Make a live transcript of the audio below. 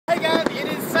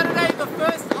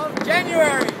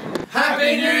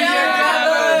Happy New Year,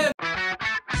 Gavin!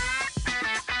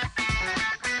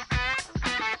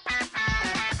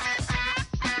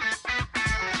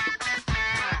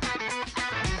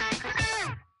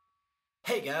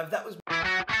 Hey Gav, that was...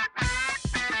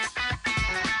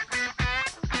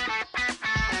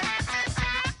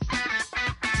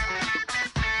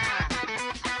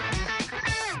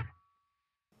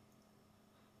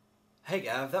 Hey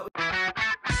Gav, that was...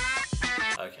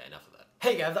 Okay, enough of that.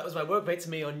 Hey Gav, that was my workmates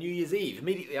and me on New Year's Eve.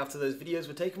 Immediately after those videos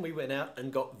were taken, we went out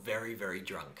and got very, very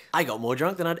drunk. I got more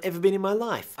drunk than I'd ever been in my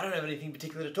life. I don't have anything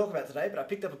particular to talk about today, but I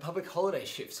picked up a public holiday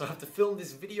shift, so I have to film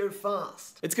this video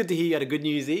fast. It's good to hear you had a good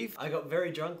New Year's Eve. I got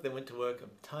very drunk, then went to work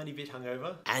a tiny bit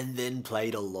hungover, and then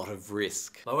played a lot of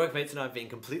Risk. My workmates and I have been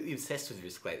completely obsessed with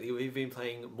Risk lately. We've been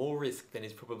playing more Risk than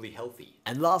is probably healthy.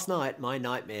 And last night, my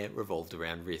nightmare revolved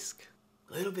around Risk.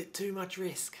 A little bit too much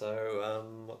Risk. So,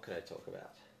 what can I talk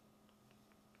about?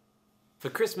 For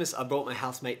Christmas, I brought my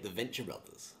housemate The Venture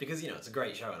Brothers. Because, you know, it's a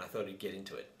great show and I thought he'd get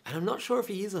into it. And I'm not sure if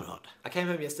he is or not. I came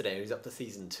home yesterday and he was up to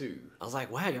season 2. I was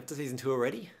like, wow, you're up to season 2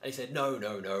 already? And he said, no,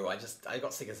 I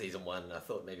got sick of season 1 and I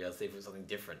thought maybe I'd see if it was something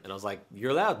different. And I was like, you're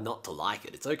allowed not to like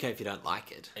it. It's okay if you don't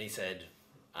like it. And he said,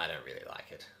 I don't really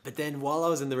like it. But then while I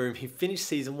was in the room, he finished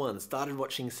season 1, started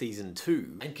watching season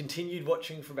 2, and continued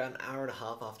watching for about an hour and a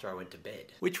half after I went to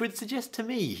bed. Which would suggest to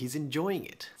me he's enjoying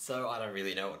it. So I don't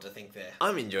really know what to think there.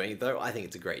 I'm enjoying it though. I think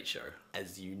it's a great show,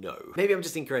 as you know. Maybe I'm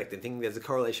just incorrect and thinking there's a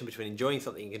correlation between enjoying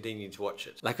something and continuing to watch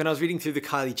it. Like when I was reading through the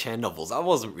Kylie Chan novels, I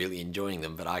wasn't really enjoying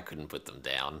them, but I couldn't put them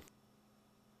down.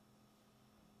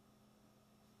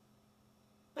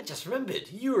 I just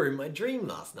remembered, you were in my dream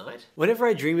last night. Whenever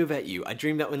I dream about you, I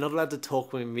dream that we're not allowed to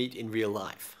talk when we meet in real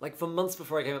life. Like for months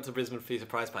before I came up to Brisbane for your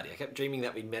surprise party, I kept dreaming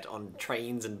that we'd met on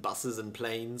trains and buses and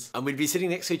planes. And we'd be sitting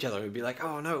next to each other and we'd be like,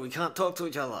 oh no, we can't talk to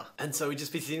each other. And so we'd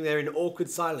just be sitting there in awkward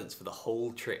silence for the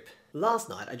whole trip. Last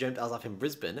night, I dreamt I was up in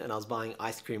Brisbane and I was buying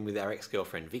ice cream with our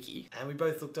ex-girlfriend Vicky. And we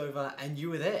both looked over and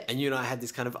you were there. And you and I had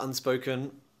this kind of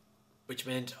unspoken... which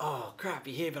meant, oh crap,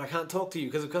 you're here but I can't talk to you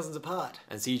because we're cousins apart.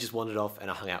 And so you just wandered off and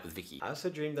I hung out with Vicky. I also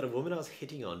dreamed that a woman I was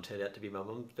hitting on turned out to be my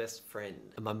mum's best friend.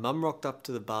 And my mum rocked up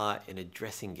to the bar in a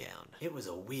dressing gown. It was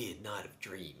a weird night of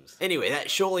dreams. Anyway,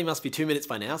 that surely must be 2 minutes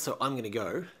by now, so I'm gonna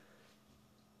go.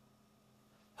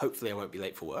 Hopefully I won't be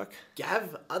late for work.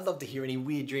 Gav, I'd love to hear any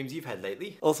weird dreams you've had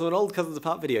lately. Also, an old Cousins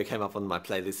Apart video came up on my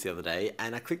playlist the other day,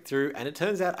 and I clicked through, and it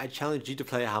turns out I challenged you to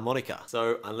play a harmonica.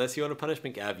 So, unless you want a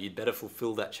punishment, Gav, you'd better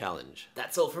fulfill that challenge.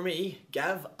 That's all from me.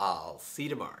 Gav, I'll see you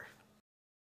tomorrow.